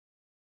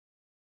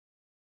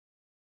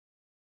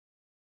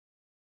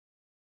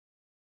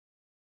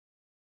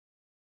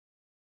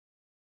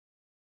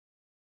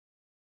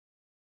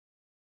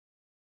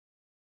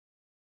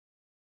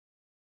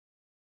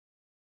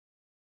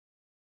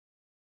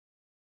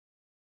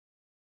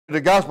The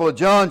Gospel of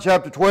John,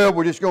 chapter 12.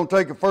 We're just going to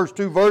take the first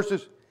two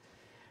verses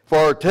for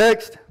our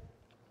text.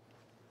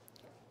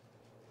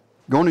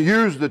 Going to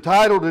use the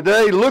title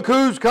today, Look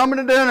Who's Coming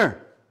to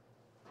Dinner.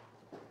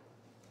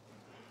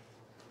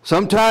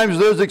 Sometimes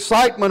there's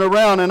excitement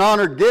around an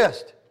honored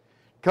guest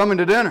coming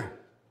to dinner.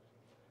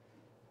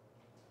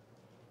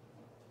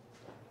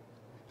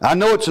 I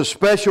know it's a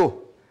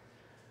special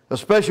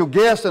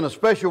guest and a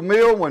special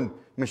meal when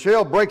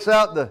Michelle breaks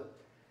out the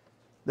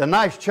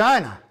nice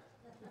china.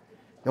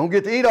 Don't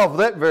get to eat off of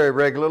that very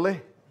regularly.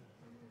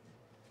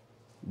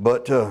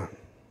 But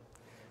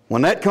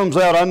when that comes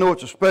out, I know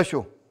it's a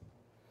special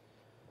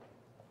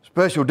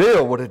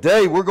deal. Well,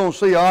 today we're going to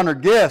see an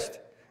honored guest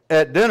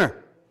at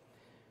dinner.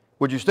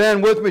 Would you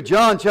stand with me?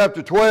 John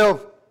chapter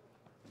 12.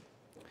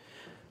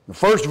 The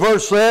first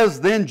verse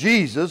says, Then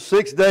Jesus,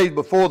 6 days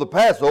before the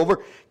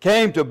Passover,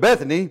 came to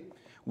Bethany,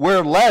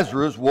 where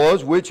Lazarus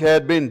was, which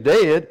had been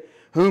dead,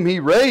 whom he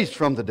raised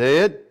from the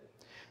dead.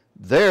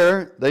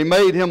 There they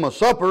made him a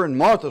supper, and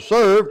Martha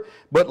served,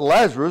 but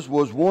Lazarus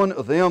was one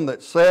of them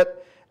that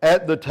sat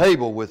at the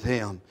table with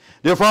him.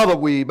 Dear Father,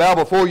 we bow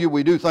before you.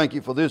 We do thank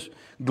you for this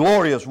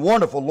glorious,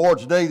 wonderful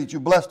Lord's Day that you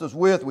blessed us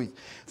with. We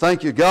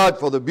thank you, God,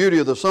 for the beauty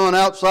of the sun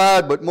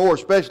outside, but more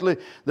especially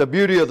the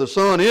beauty of the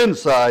sun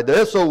inside, the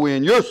S-O-N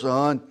in your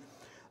Son,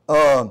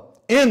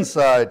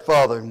 inside,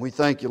 Father. And we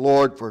thank you,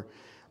 Lord, for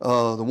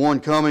the one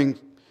coming,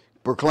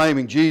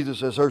 proclaiming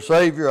Jesus as her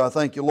Savior. I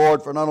thank you,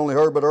 Lord, for not only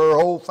her, but her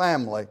whole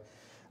family.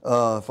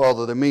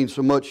 Father, that means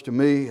so much to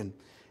me,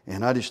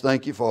 and I just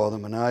thank you for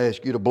them. And I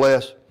ask you to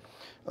bless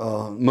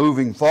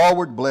moving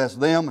forward, bless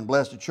them and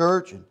bless the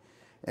church,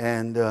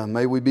 and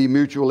may we be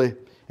mutually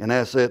an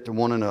asset to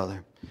one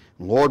another.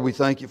 And Lord, we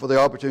thank you for the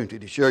opportunity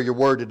to share your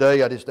word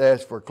today. I just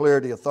ask for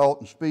clarity of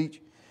thought and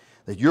speech,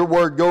 that your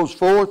word goes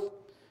forth,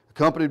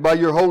 accompanied by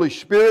your Holy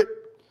Spirit,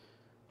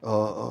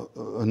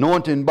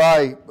 anointed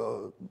by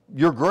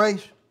your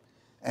grace,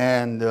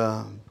 and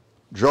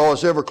draw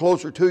us ever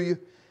closer to you,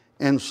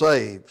 and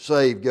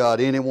save,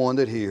 God, anyone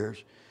that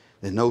hears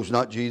that knows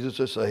not Jesus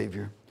as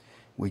Savior.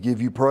 We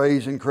give you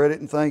praise and credit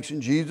and thanks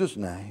in Jesus'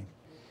 name.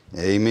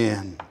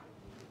 Amen.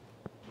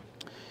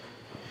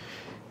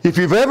 If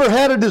you've ever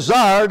had a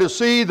desire to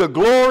see the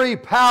glory,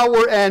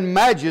 power, and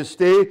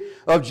majesty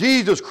of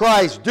Jesus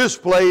Christ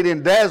displayed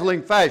in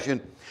dazzling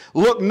fashion,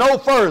 look no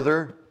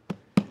further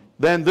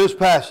than this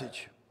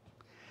passage.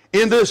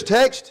 In this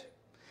text,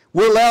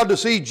 we're allowed to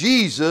see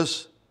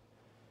Jesus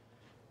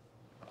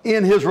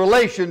in his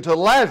relation to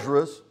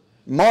Lazarus,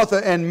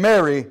 Martha, and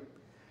Mary,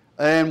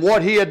 and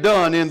what he had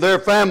done in their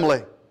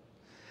family.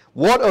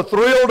 What a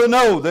thrill to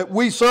know that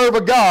we serve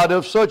a God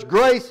of such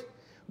grace,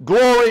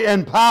 glory,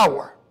 and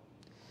power.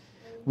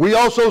 We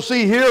also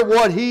see here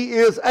what he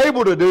is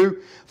able to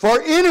do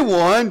for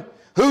anyone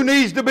who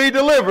needs to be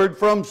delivered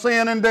from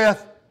sin and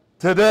death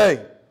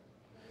today.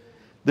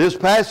 This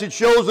passage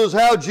shows us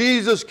how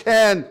Jesus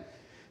can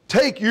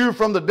take you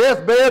from the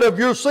deathbed of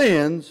your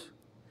sins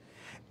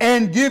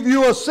and give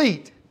you a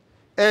seat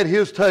at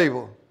his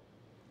table.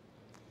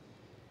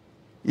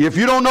 If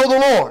you don't know the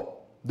Lord,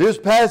 this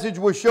passage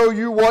will show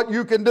you what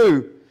you can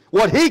do,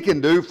 what he can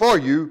do for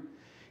you,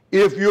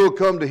 if you'll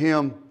come to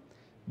him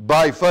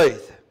by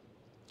faith.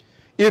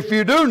 If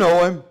you do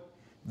know him,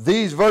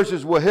 these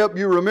verses will help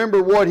you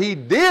remember what he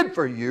did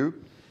for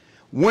you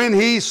when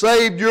he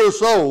saved your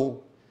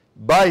soul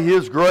by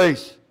his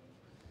grace.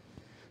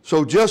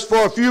 So just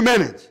for a few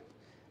minutes,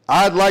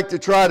 I'd like to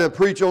try to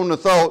preach on the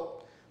thought,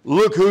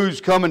 look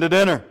who's coming to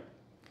dinner.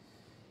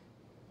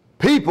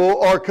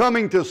 People are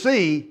coming to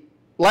see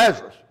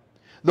Lazarus,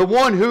 the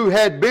one who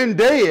had been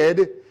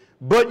dead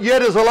but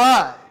yet is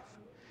alive.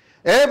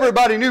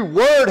 Everybody knew,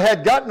 word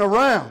had gotten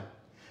around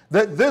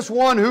that this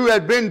one who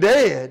had been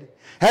dead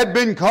had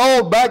been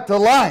called back to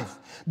life.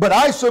 But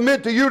I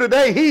submit to you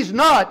today, he's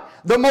not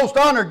the most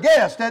honored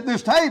guest at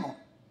this table.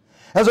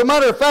 As a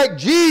matter of fact,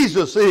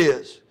 Jesus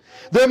is.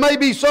 There may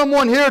be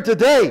someone here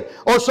today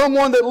or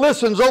someone that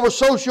listens over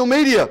social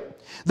media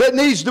that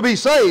needs to be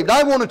saved.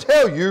 I want to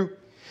tell you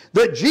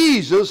that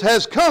Jesus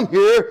has come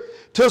here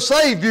to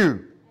save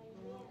you.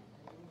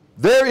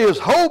 There is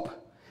hope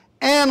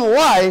and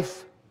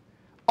life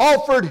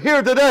offered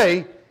here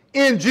today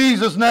in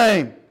Jesus'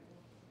 name.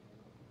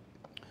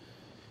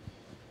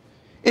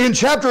 In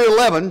chapter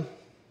 11,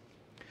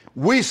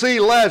 we see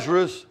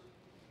Lazarus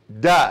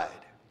died.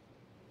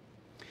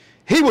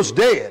 He was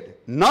dead,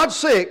 not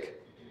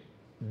sick,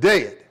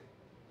 dead.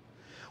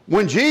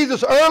 When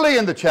Jesus, early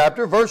in the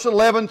chapter, verse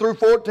 11 through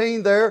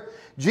 14 there,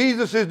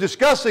 Jesus is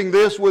discussing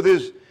this with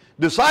his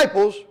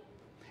disciples,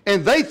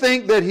 and they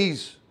think that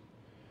he's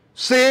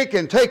sick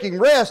and taking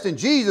rest, and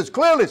Jesus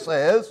clearly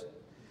says,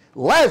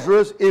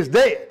 Lazarus is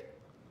dead.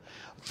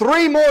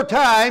 3 more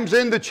times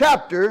in the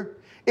chapter,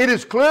 it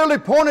is clearly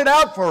pointed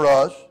out for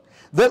us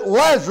that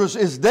Lazarus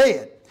is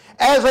dead.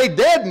 As a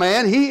dead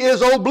man, he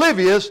is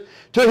oblivious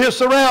to his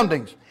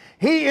surroundings.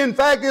 He, in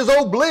fact, is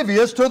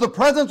oblivious to the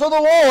presence of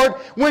the Lord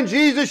when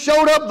Jesus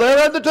showed up there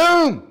at the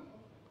tomb,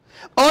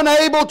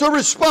 unable to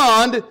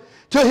respond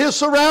to his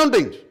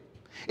surroundings.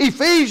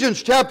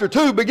 Ephesians chapter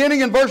 2,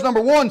 beginning in verse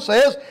number 1,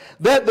 says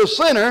that the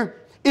sinner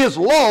is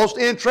lost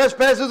in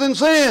trespasses and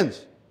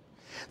sins.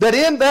 That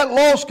in that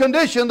lost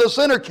condition, the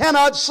sinner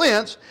cannot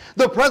sense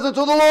the presence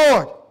of the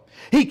Lord.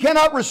 He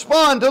cannot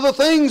respond to the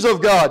things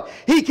of God.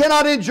 He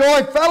cannot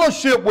enjoy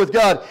fellowship with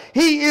God.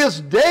 He is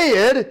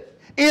dead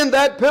in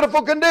that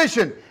pitiful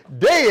condition.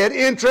 Dead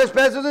in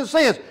trespasses and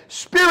sins.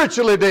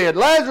 Spiritually dead.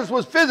 Lazarus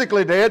was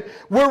physically dead.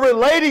 We're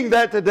relating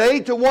that today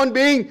to one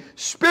being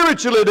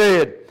spiritually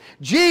dead.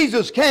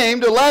 Jesus came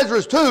to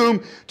Lazarus'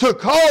 tomb to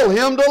call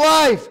him to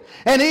life.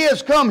 And he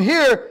has come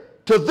here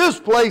to this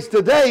place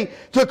today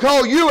to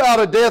call you out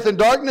of death and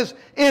darkness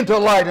into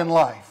light and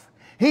life.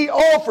 He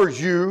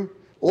offers you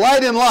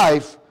light and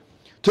life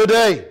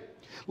today.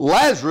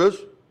 Lazarus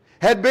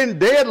had been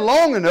dead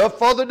long enough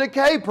for the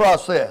decay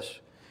process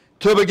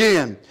to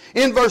begin.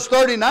 In verse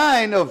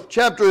 39 of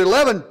chapter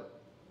 11,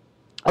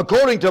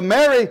 according to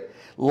Mary,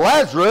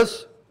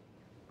 Lazarus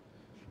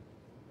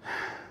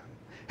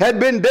had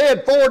been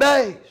dead 4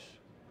 days,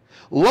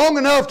 long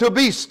enough to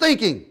be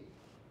stinking.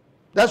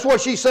 That's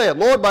what she said.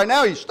 Lord, by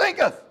now he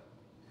stinketh.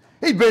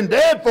 He's been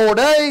dead 4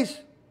 days.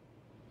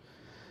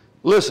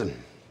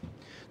 Listen,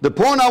 the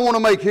point I want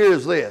to make here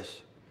is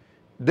this.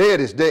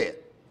 Dead is dead.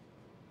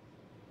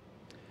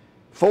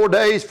 4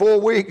 days, 4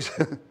 weeks.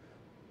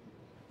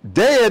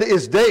 Dead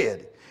is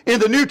dead. In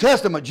the New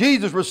Testament,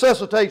 Jesus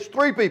resuscitates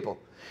 3 people.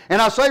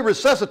 And I say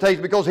resuscitates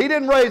because he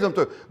didn't raise them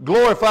to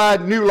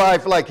glorified new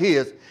life like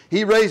his.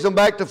 He raised them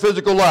back to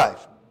physical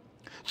life.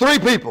 3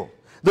 people.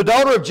 The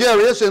daughter of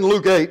Jairus in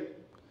Luke 8.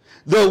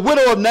 The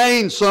widow of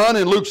Nain's son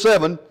in Luke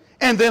 7.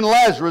 And then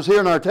Lazarus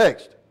here in our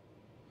text.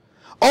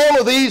 All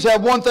of these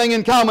have one thing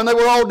in common. They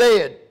were all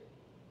dead.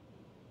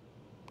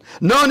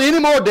 None any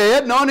more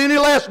dead, none any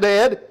less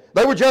dead.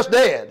 They were just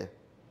dead.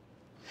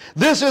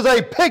 This is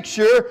a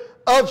picture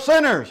of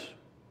sinners.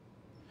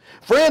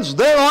 Friends,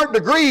 there aren't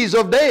degrees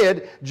of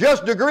dead,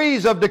 just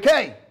degrees of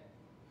decay.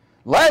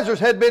 Lazarus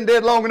had been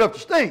dead long enough to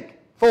stink,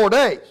 4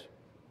 days.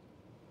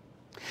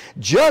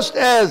 Just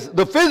as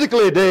the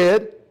physically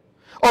dead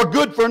are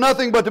good for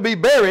nothing but to be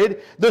buried,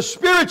 the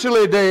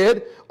spiritually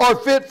dead are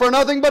fit for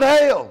nothing but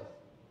hell.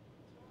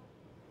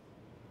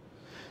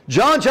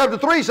 John chapter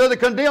 3 says they're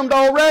condemned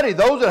already.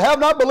 Those that have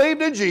not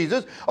believed in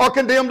Jesus are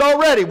condemned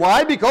already.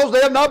 Why? Because they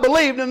have not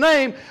believed in the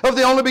name of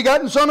the only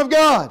begotten Son of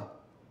God.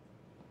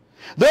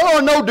 There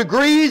are no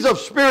degrees of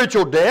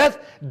spiritual death.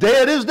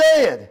 Dead is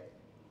dead.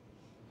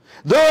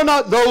 There are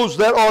not those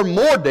that are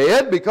more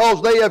dead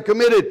because they have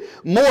committed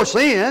more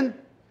sin.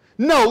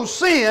 No,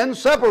 sin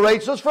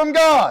separates us from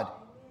God.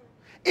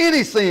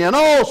 Any sin,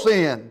 all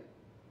sin.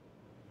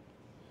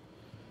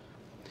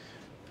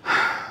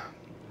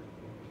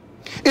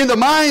 In the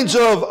minds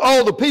of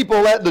all the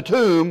people at the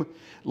tomb,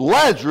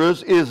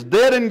 Lazarus is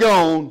dead and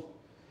gone.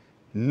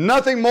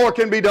 Nothing more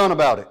can be done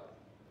about it.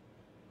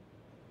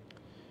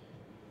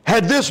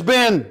 Had this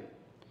been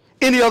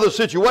any other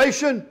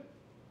situation,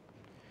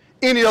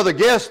 any other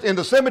guest in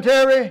the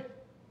cemetery,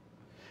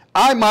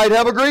 I might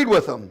have agreed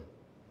with them.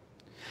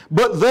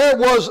 But there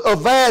was a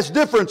vast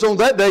difference on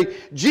that day.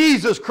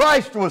 Jesus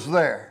Christ was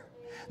there.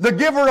 The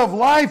giver of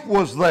life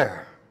was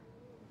there.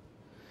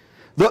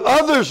 The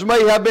others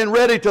may have been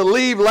ready to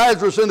leave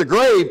Lazarus in the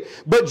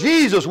grave, but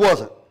Jesus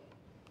wasn't.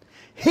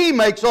 He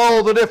makes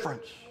all the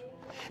difference.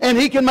 And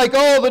he can make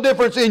all the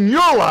difference in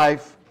your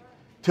life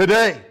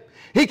today.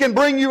 He can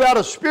bring you out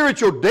of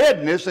spiritual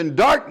deadness and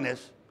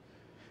darkness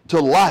to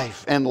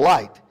life and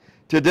light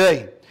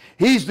today.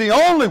 He's the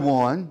only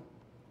one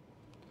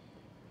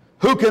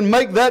who can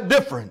make that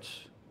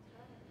difference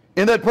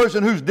in that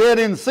person who's dead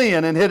in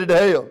sin and headed to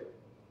hell.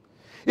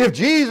 If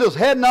Jesus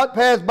had not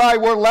passed by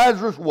where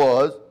Lazarus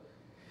was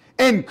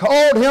and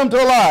called him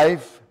to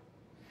life,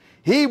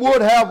 he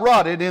would have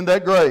rotted in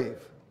that grave.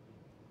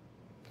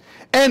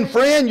 And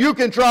friend, you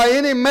can try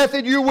any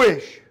method you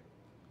wish.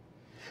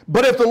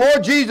 But if the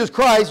Lord Jesus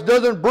Christ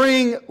doesn't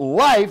bring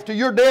life to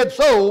your dead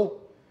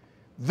soul,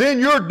 then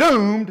you're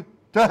doomed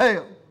to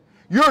hell.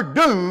 You're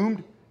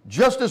doomed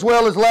just as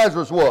well as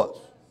Lazarus was.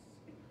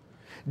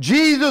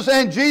 Jesus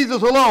and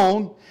Jesus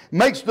alone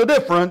makes the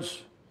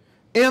difference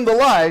in the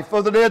life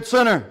of the dead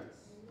sinner.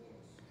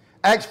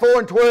 Acts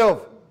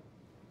 4:12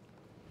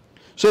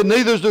 said,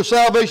 neither is there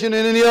salvation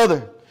in any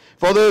other,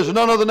 for there is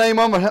none other name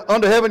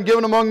under heaven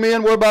given among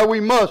men whereby we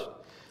must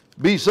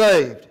be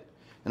saved.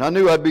 And I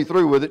knew I'd be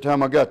through with it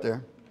time I got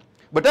there.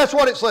 But that's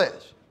what it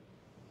says.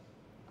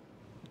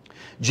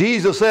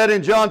 Jesus said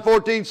in John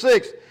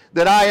 14:6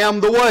 that I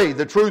am the way,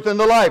 the truth, and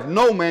the life.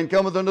 No man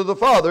cometh unto the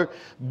Father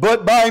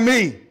but by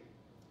me.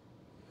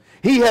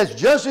 He has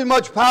just as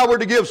much power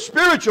to give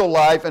spiritual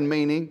life and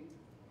meaning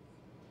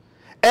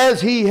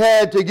as he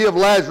had to give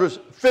Lazarus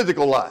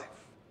physical life.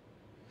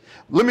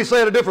 Let me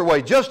say it a different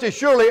way. Just as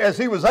surely as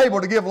he was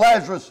able to give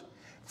Lazarus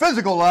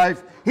physical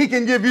life, he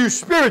can give you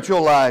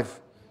spiritual life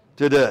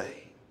today.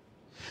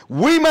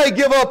 We may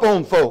give up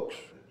on folks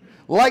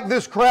like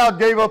this crowd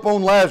gave up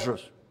on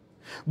Lazarus.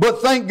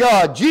 But thank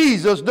God,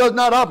 Jesus does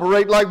not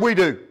operate like we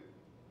do.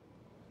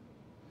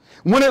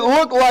 When it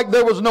looked like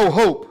there was no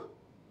hope,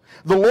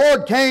 The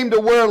Lord came to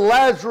where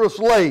Lazarus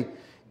lay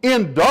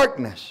in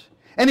darkness,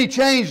 and He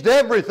changed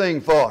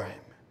everything for him.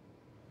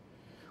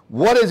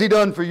 What has He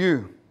done for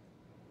you?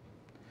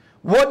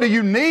 What do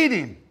you need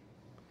Him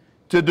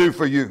to do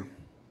for you?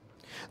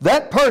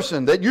 That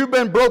person that you've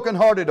been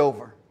brokenhearted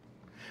over,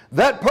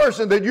 that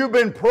person that you've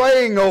been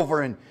praying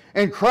over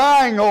and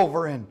crying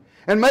over, and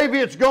maybe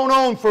it's gone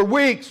on for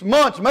weeks,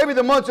 months, maybe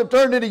the months have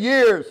turned into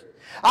years.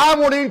 I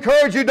want to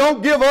encourage you,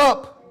 don't give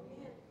up.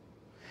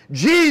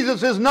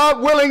 Jesus is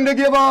not willing to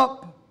give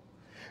up.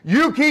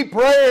 You keep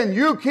praying,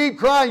 you keep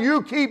crying,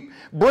 you keep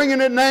bringing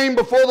His name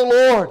before the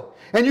Lord,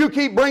 and you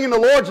keep bringing the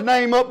Lord's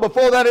name up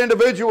before that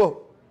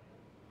individual.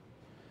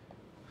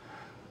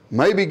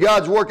 Maybe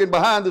God's working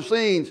behind the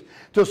scenes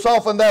to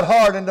soften that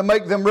heart and to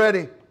make them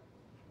ready.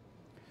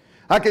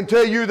 I can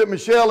tell you that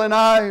Michelle and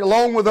I,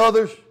 along with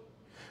others,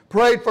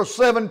 prayed for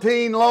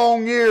 17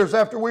 long years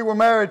after we were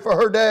married for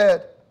her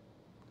dad.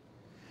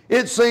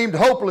 It seemed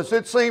hopeless.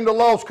 It seemed a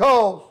lost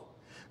cause.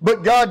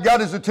 But God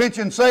got his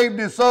attention, saved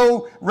his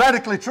soul,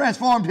 radically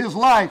transformed his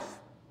life.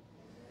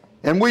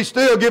 And we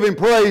still give Him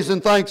praise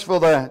and thanks for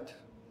that.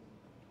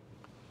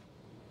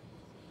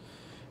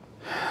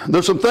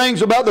 There's some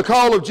things about the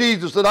call of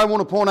Jesus that I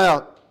want to point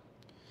out.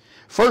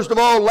 First of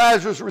all,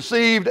 Lazarus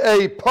received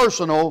a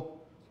personal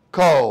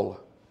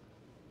call.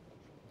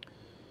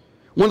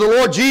 When the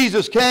Lord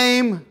Jesus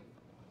came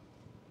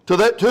to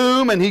that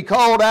tomb and He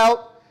called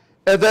out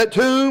at that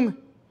tomb,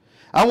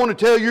 I want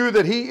to tell you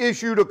that He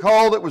issued a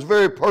call that was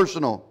very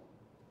personal.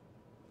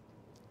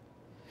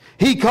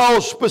 He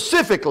called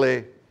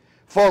specifically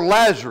for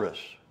Lazarus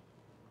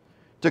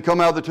to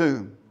come out of the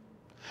tomb.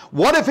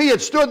 What if He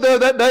had stood there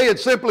that day and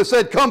simply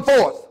said, "Come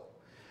forth"?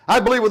 I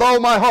believe with all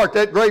my heart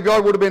that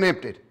graveyard would have been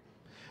emptied.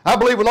 I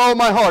believe with all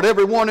my heart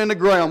everyone in the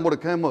ground would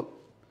have come up.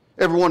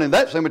 Everyone in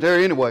that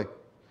cemetery anyway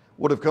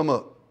would have come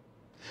up.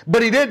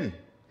 But He didn't.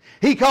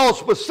 He called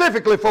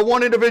specifically for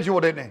one individual,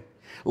 didn't He?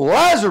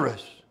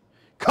 Lazarus,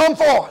 come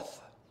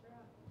forth.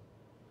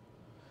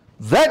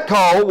 That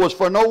call was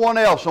for no one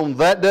else on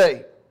that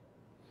day,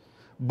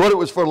 but it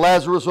was for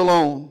Lazarus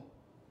alone.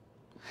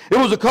 It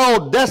was a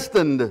call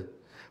destined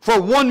for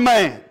one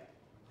man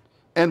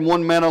and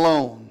one man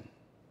alone.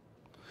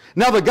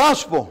 Now the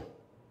gospel,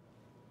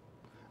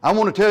 I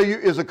want to tell you,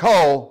 is a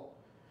call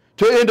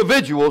to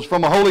individuals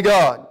from a holy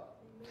God.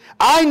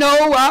 I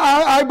know,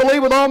 I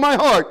believe with all my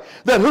heart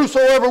that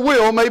whosoever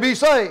will may be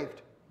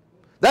saved.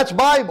 That's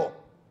Bible.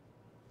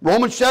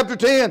 Romans chapter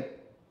 10.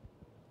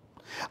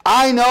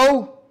 I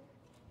know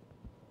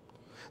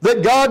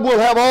that God will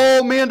have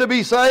all men to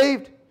be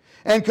saved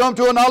and come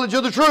to a knowledge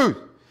of the truth.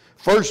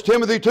 1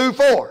 Timothy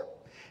 2:4.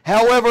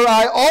 However,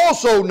 I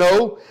also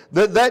know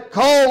that that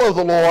call of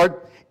the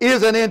Lord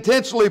is an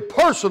intensely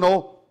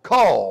personal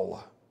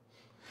call.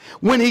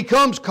 When He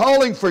comes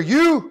calling for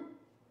you,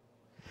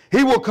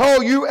 He will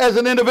call you as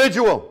an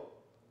individual.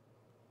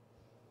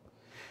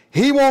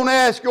 He won't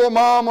ask your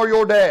mom or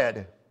your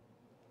dad.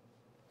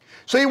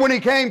 See, when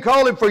He came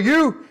calling for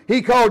you,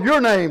 He called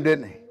your name,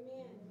 didn't He?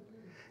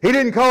 He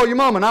didn't call your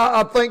mom. And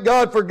I thank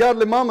God for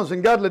godly mamas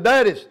and godly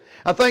daddies.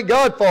 I thank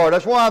God for it.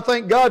 That's why I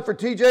thank God for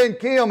TJ and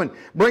Kim and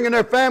bringing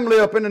their family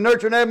up in the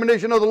nurture and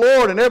admonition of the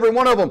Lord. And every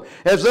one of them,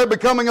 as they're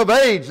becoming of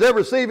age, they're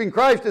receiving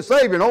Christ as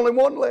Savior, and only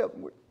one left.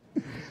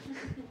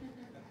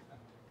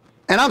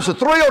 And I'm so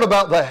thrilled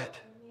about that.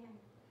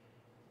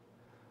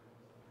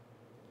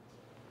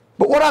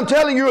 But what I'm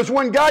telling you is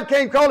when God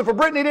came calling for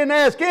Brittany, He didn't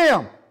ask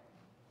him.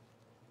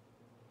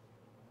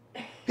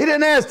 He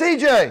didn't ask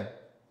TJ.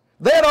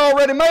 They had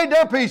already made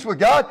their peace with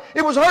God.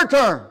 It was her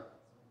turn.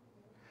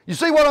 You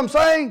see what I'm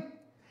saying?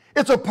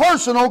 It's a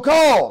personal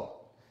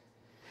call.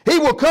 He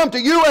will come to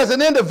you as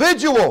an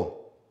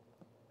individual.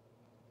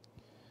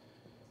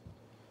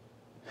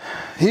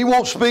 He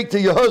won't speak to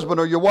your husband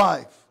or your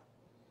wife.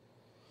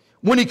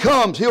 When He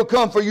comes, He'll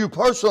come for you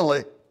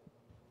personally.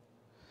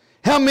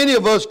 How many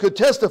of us could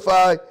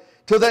testify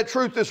to that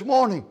truth this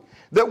morning?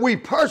 That we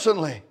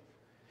personally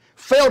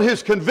felt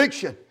His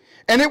conviction,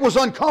 and it was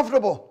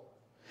uncomfortable.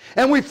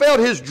 And we felt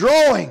His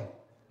drawing,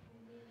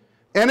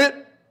 and it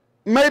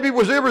maybe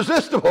was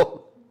irresistible.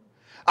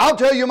 I'll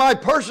tell you my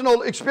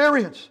personal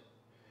experience.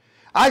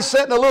 I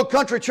sat in a little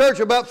country church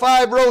about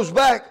 5 rows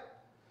back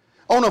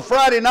on a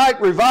Friday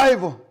night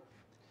revival,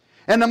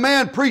 and the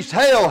man preached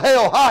hail,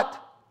 hail hot.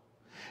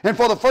 And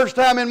for the first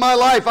time in my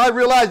life, I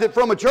realized that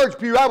from a church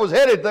pew I was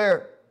headed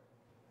there.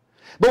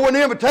 But when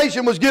the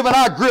invitation was given,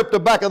 I gripped the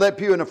back of that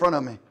pew in the front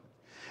of me.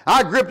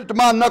 I gripped it till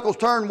my knuckles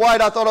turned white.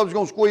 I thought I was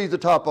going to squeeze the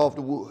top off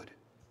the wood.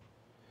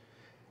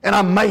 And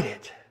I made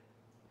it.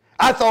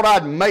 I thought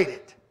I'd made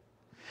it.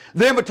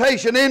 The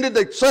invitation ended.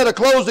 They said a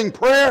closing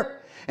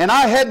prayer, and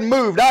I hadn't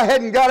moved. I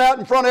hadn't got out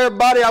in front of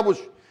everybody. I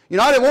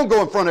didn't want to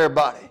go in front of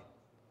everybody.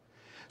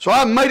 So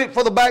I made it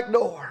for the back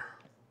door.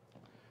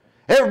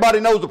 Everybody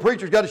knows the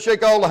preacher's got to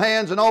shake all the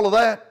hands and all of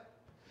that.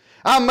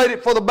 I made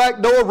it for the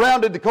back door,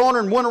 rounded the corner,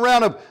 and went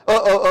around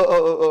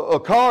a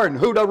car, and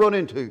who'd I run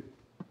into?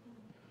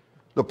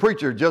 The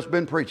preacher had just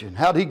been preaching.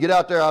 How'd he get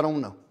out there? I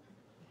don't know.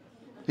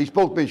 He's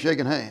supposed to be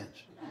shaking hands.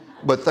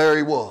 But there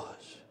he was.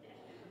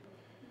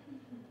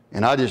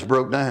 And I just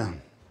broke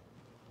down.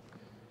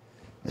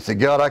 I said,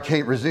 God, I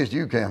can't resist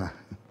you, can I?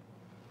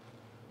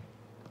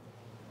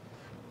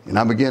 And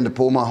I began to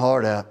pour my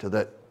heart out to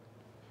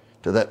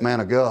that man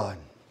of God,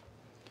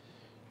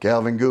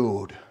 Calvin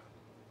Gould.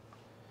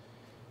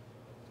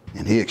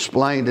 And he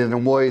explained it in a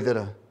way that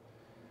a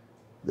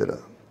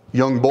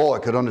young boy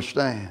could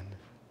understand.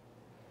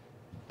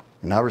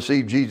 And I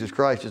received Jesus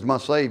Christ as my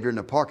Savior in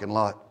the parking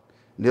lot,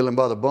 kneeling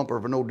by the bumper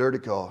of an old dirty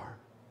car.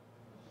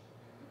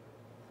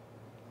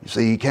 You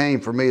see, He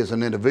came for me as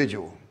an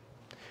individual.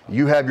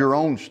 You have your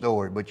own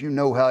story, but you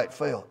know how it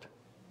felt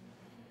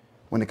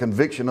when the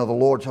conviction of the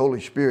Lord's Holy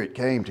Spirit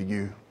came to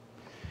you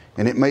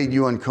and it made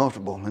you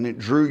uncomfortable and it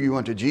drew you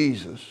unto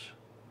Jesus.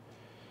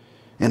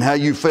 And how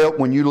you felt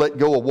when you let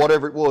go of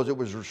whatever it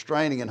was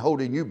restraining and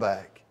holding you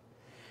back.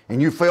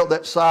 And you felt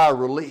that sigh of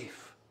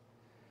relief.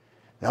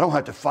 I don't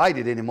have to fight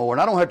it anymore,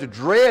 and I don't have to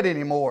dread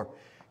anymore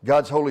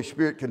God's Holy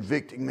Spirit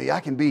convicting me. I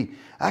can be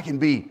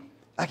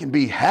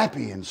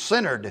happy and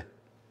centered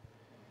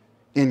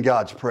in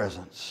God's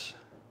presence.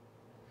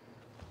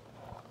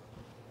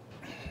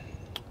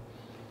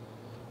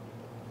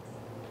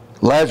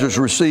 Lazarus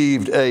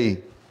received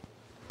a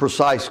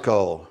precise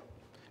call.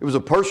 It was a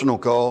personal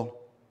call,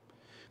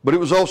 but it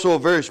was also a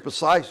very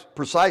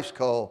precise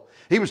call.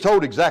 He was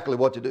told exactly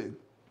what to do.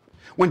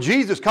 When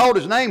Jesus called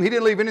his name, he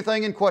didn't leave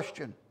anything in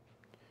question.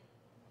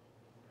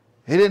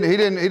 He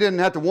didn't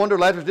have to wonder.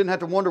 Lazarus didn't have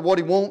to wonder what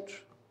he wants.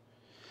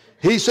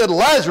 He said,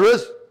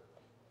 Lazarus,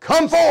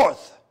 come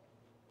forth.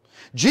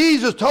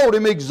 Jesus told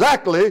him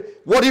exactly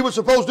what he was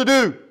supposed to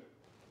do.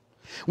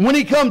 When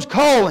he comes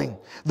calling,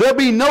 there'll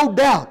be no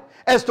doubt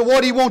as to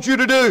what he wants you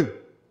to do.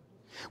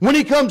 When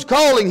he comes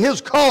calling,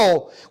 his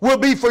call will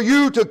be for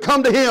you to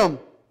come to him.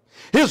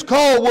 His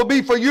call will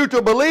be for you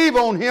to believe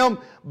on him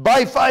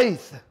by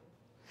faith.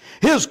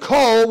 His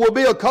call will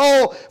be a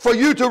call for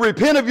you to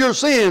repent of your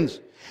sins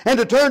and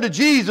to turn to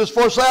Jesus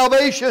for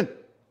salvation.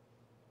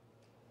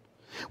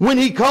 When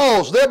he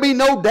calls, there'll be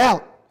no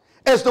doubt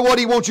as to what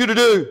he wants you to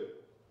do.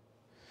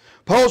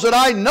 Paul said,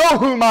 I know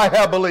whom I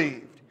have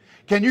believed.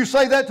 Can you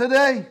say that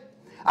today?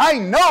 I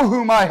know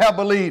whom I have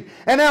believed,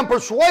 and am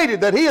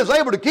persuaded that he is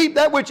able to keep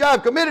that which I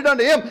have committed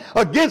unto him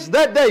against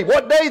that day.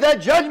 What day?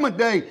 That judgment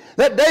day.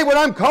 That day when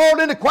I'm called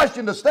into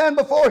question to stand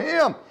before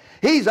him.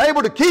 He's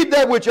able to keep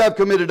that which I've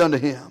committed unto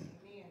him.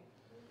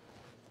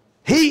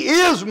 He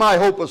is my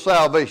hope of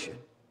salvation.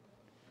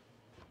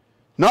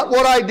 Not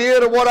what I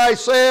did or what I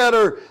said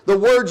or the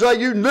words I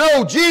used.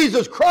 No,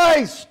 Jesus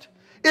Christ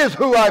is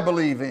who I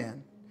believe in.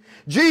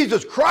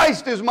 Jesus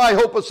Christ is my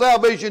hope of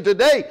salvation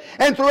today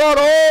and throughout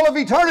all of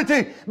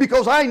eternity,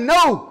 because I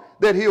know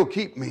that he'll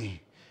keep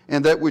me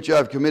and that which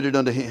I've committed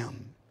unto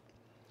him.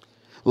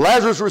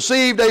 Lazarus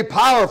received a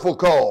powerful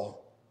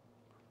call.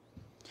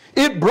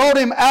 It brought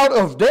him out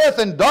of death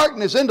and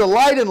darkness into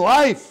light and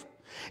life.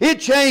 It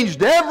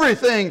changed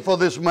everything for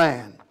this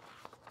man.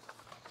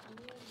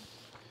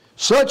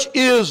 Such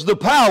is the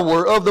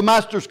power of the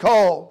Master's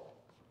call.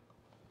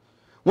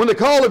 When the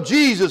call of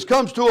Jesus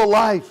comes to a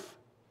life,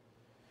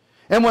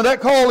 and when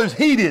that call is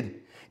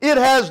heeded, it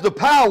has the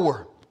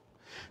power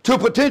to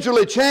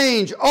potentially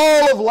change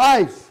all of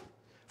life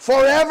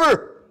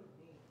forever.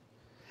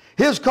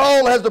 His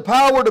call has the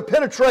power to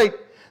penetrate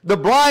the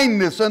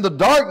blindness and the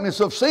darkness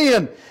of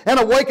sin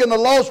and awaken the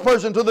lost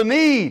person to the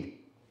need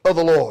of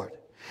the Lord.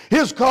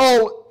 His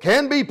call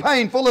can be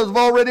painful, as I've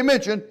already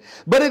mentioned,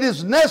 but it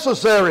is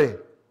necessary.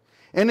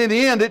 And in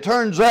the end, it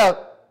turns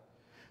out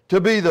to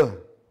be the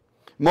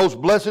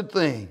most blessed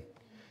thing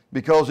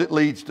because it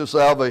leads to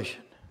salvation.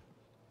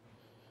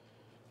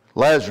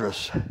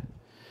 Lazarus,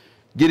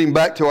 getting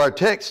back to our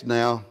text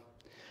now,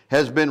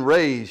 has been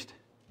raised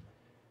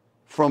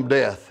from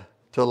death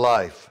to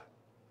life.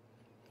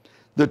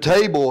 The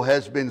table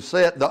has been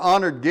set. The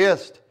honored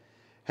guest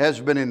has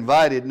been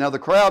invited. Now, the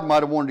crowd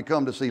might have wanted to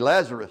come to see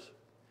Lazarus,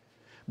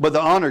 but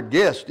the honored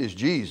guest is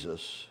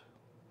Jesus.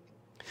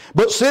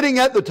 But sitting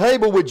at the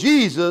table with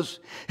Jesus,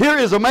 here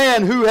is a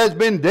man who has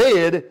been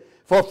dead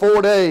for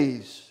 4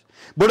 days.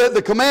 But at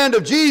the command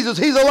of Jesus,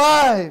 he's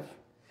alive.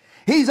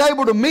 He's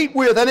able to meet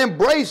with and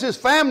embrace his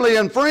family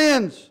and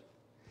friends.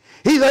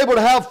 He's able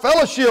to have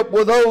fellowship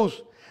with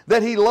those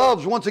that he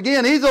loves. Once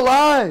again, he's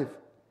alive.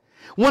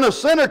 When a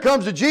sinner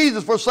comes to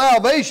Jesus for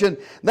salvation,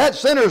 that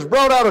sinner is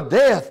brought out of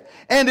death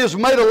and is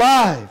made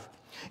alive.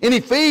 In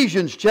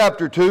Ephesians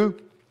chapter 2,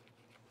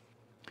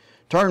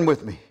 turn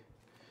with me.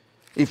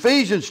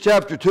 Ephesians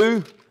chapter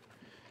 2,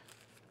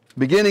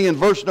 beginning in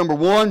verse number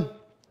 1.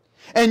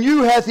 And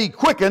you hath he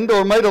quickened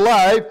or made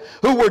alive,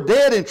 who were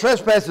dead in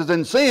trespasses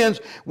and sins,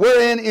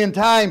 wherein in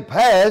time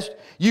past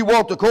ye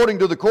walked according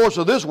to the course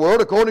of this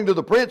world, according to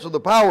the prince of the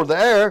power of the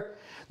air,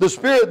 the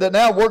spirit that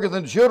now worketh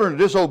in the children of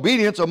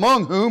disobedience,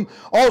 among whom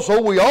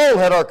also we all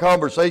had our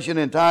conversation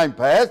in time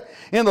past,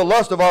 in the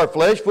lust of our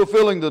flesh,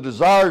 fulfilling the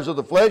desires of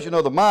the flesh and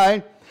of the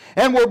mind,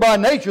 and were by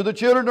nature the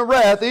children of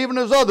wrath, even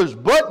as others.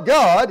 But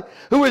God,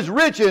 who is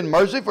rich in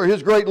mercy, for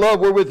his great love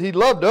wherewith he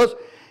loved us,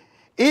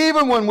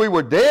 even when we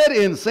were dead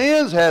in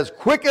sins, has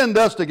quickened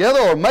us together,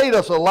 or made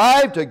us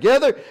alive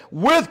together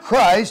with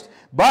Christ.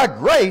 By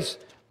grace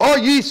are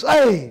ye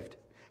saved.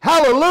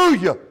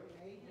 Hallelujah.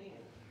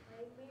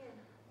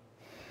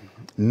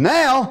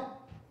 Now,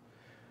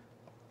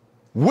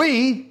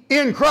 we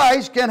in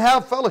Christ can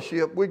have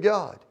fellowship with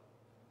God.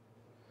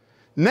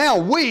 Now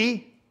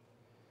we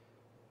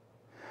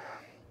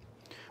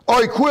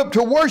are equipped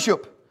to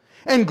worship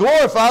and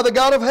glorify the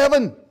God of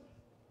heaven.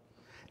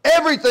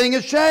 Everything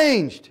has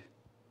changed.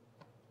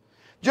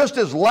 Just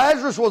as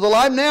Lazarus was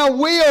alive, now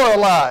we are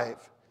alive.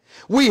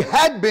 We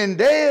had been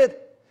dead,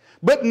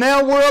 but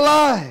now we're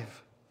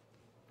alive.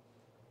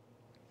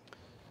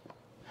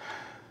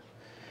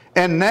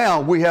 And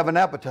now we have an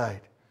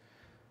appetite.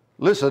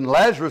 Listen,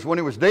 Lazarus, when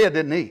he was dead,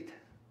 didn't eat.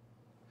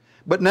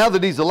 But now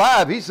that he's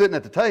alive, he's sitting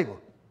at the table.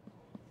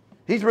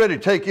 He's ready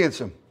to take in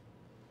some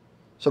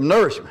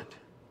nourishment.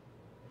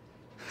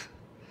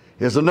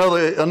 Here's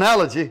another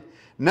analogy.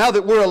 Now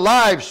that we're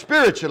alive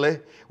spiritually,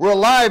 we're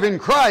alive in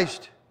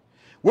Christ,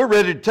 we're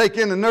ready to take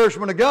in the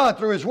nourishment of God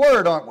through His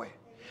Word, aren't we?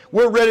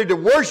 We're ready to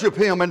worship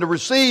Him and to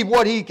receive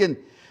what He can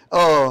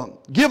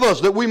give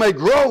us that we may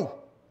grow.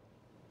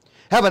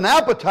 Have an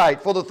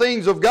appetite for the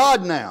things of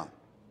God now.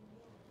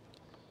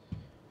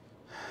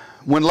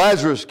 When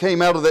Lazarus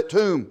came out of that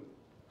tomb,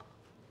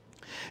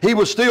 he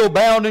was still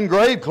bound in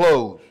grave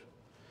clothes,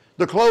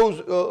 the clothes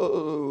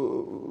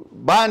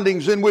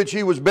bindings in which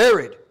he was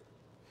buried.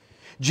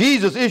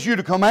 Jesus issued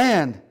a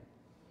command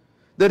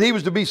that he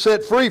was to be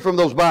set free from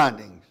those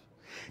bindings.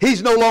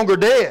 He's no longer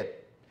dead.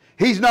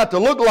 He's not to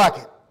look like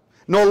it,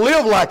 nor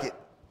live like it.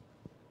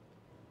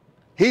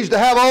 He's to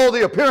have all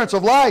the appearance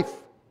of life.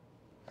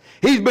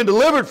 He's been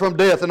delivered from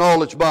death and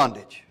all its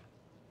bondage.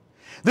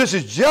 This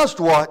is just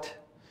what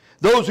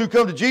those who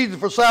come to Jesus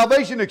for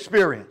salvation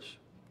experience.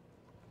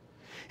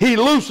 He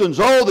loosens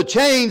all the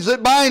chains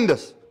that bind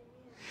us.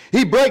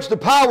 He breaks the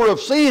power of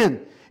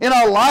sin in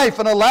our life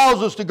and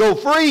allows us to go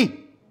free.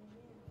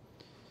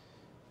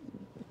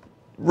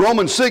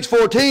 Romans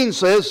 6:14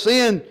 says,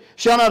 sin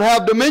shall not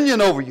have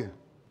dominion over you.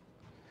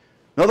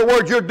 In other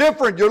words, you're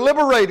different, you're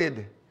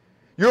liberated,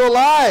 you're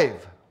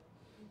alive,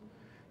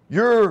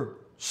 you're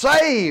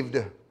saved.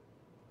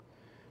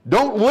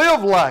 Don't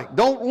live like,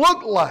 don't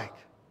look like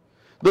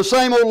the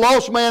same old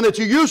lost man that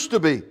you used to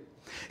be.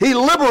 He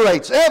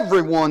liberates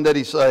everyone that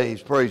He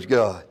saves, praise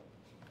God.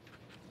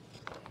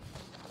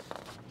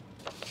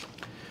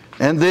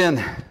 And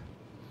then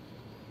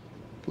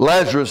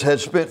Lazarus had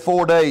spent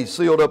 4 days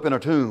sealed up in a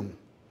tomb,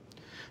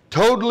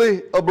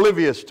 totally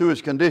oblivious to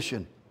his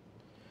condition.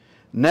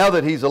 Now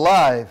that he's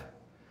alive,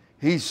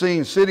 he's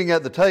seen sitting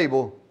at the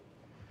table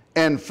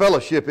and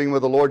fellowshipping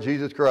with the Lord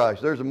Jesus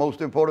Christ. There's the most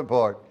important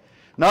part.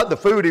 Not the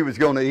food he was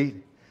going to eat,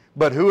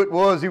 but who it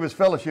was he was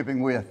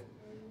fellowshipping with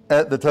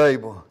at the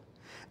table.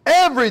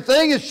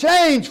 Everything has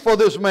changed for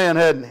this man,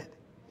 hasn't it?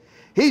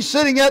 He's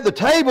sitting at the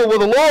table with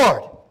the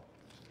Lord.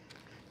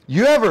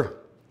 You ever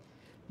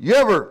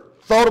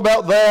thought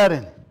about that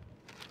and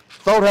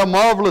thought how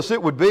marvelous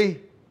it would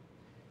be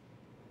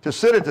to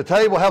sit at the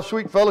table, have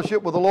sweet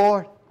fellowship with the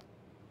Lord?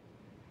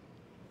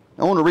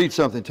 I want to read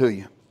something to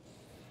you.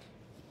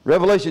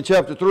 Revelation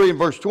chapter 3 and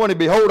verse 20,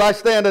 behold, I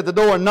stand at the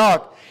door and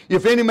knock.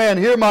 If any man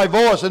hear my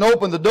voice and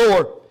open the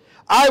door,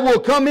 I will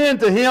come in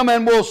to him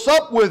and will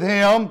sup with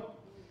him,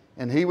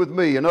 and he with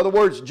me. In other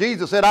words,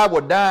 Jesus said, I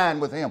would dine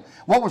with him.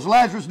 What was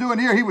Lazarus doing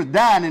here? He was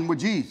dining with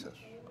Jesus.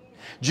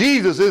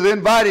 Jesus is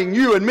inviting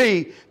you and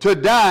me to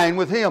dine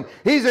with Him.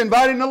 He's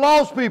inviting the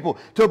lost people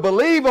to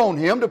believe on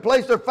Him, to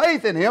place their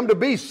faith in Him, to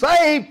be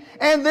saved,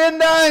 and then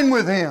dine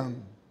with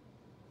Him.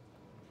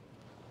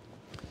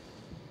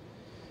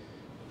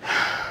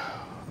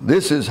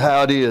 This is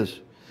how it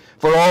is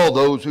for all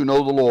those who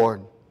know the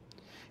Lord.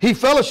 He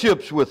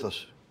fellowships with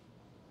us.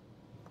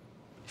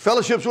 He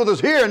fellowships with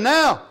us here and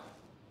now.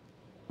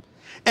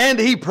 And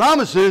He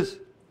promises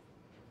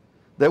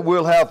that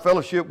we'll have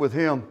fellowship with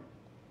Him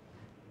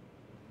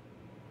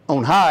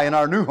on high in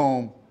our new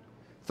home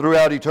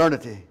throughout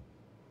eternity.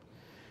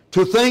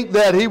 To think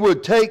that He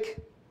would take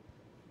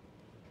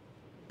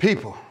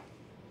people,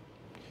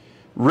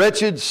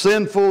 wretched,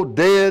 sinful,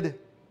 dead,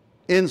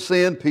 in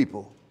sin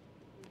people,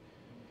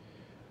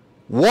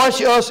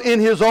 wash us in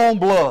His own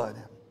blood,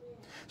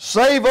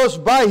 save us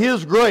by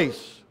His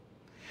grace,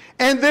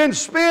 and then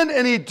spend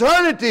an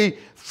eternity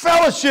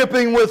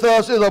fellowshipping with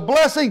us is a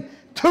blessing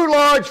too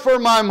large for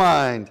my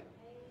mind.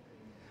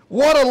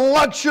 What a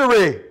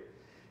luxury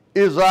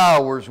is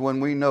ours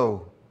when we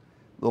know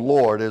the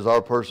Lord is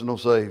our personal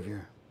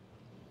Savior.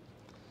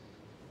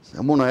 So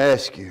I'm going to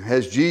ask you,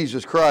 has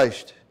Jesus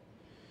Christ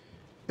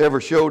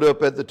ever showed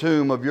up at the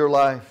tomb of your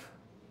life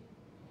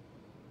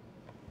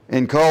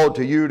and called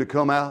to you to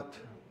come out,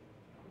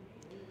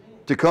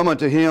 to come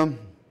unto Him?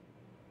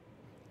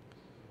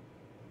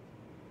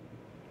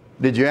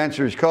 Did you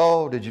answer His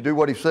call? Did you do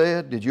what He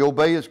said? Did you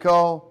obey His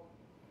call?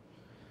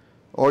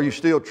 Or are you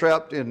still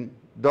trapped in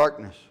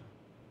darkness,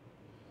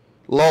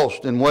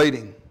 lost and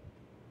waiting?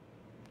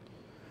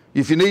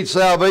 If you need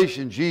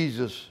salvation,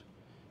 Jesus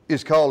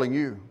is calling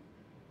you.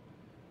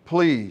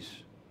 Please,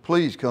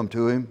 please come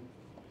to Him.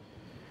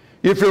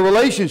 If your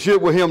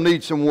relationship with Him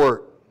needs some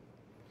work,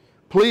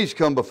 please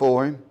come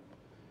before Him.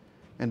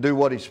 and do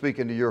what He's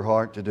speaking to your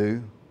heart to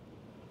do.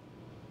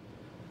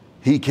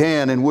 He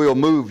can and will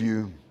move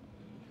you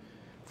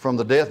from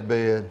the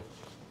deathbed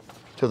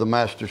to the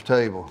Master's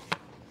table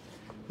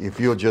if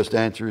you'll just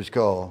answer His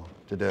call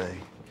today.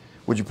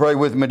 Would you pray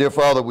with me? Dear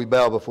Father, we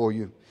bow before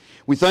You.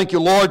 We thank You,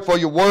 Lord, for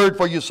Your Word,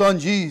 for Your Son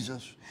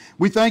Jesus.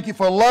 We thank You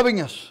for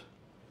loving us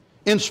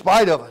in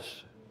spite of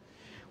us.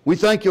 We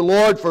thank You,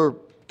 Lord, for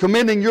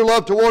commending Your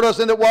love toward us,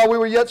 and that while we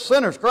were yet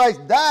sinners,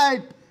 Christ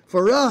died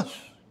for us,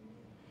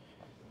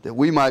 that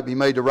we might be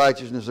made the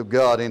righteousness of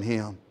God in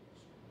Him.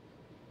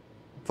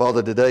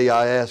 Father, today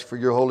I ask for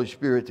Your Holy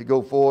Spirit to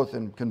go forth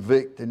and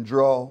convict and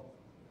draw,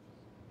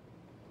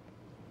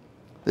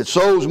 that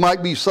souls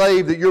might be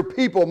saved, that Your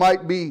people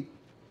might be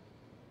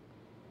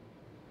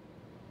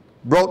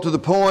brought to the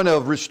point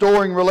of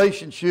restoring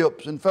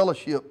relationships and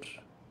fellowships.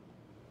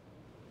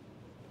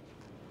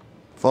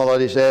 Father, I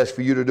just ask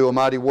for You to do a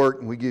mighty work,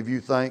 and we give You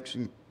thanks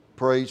and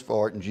praise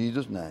for it in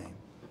Jesus' name.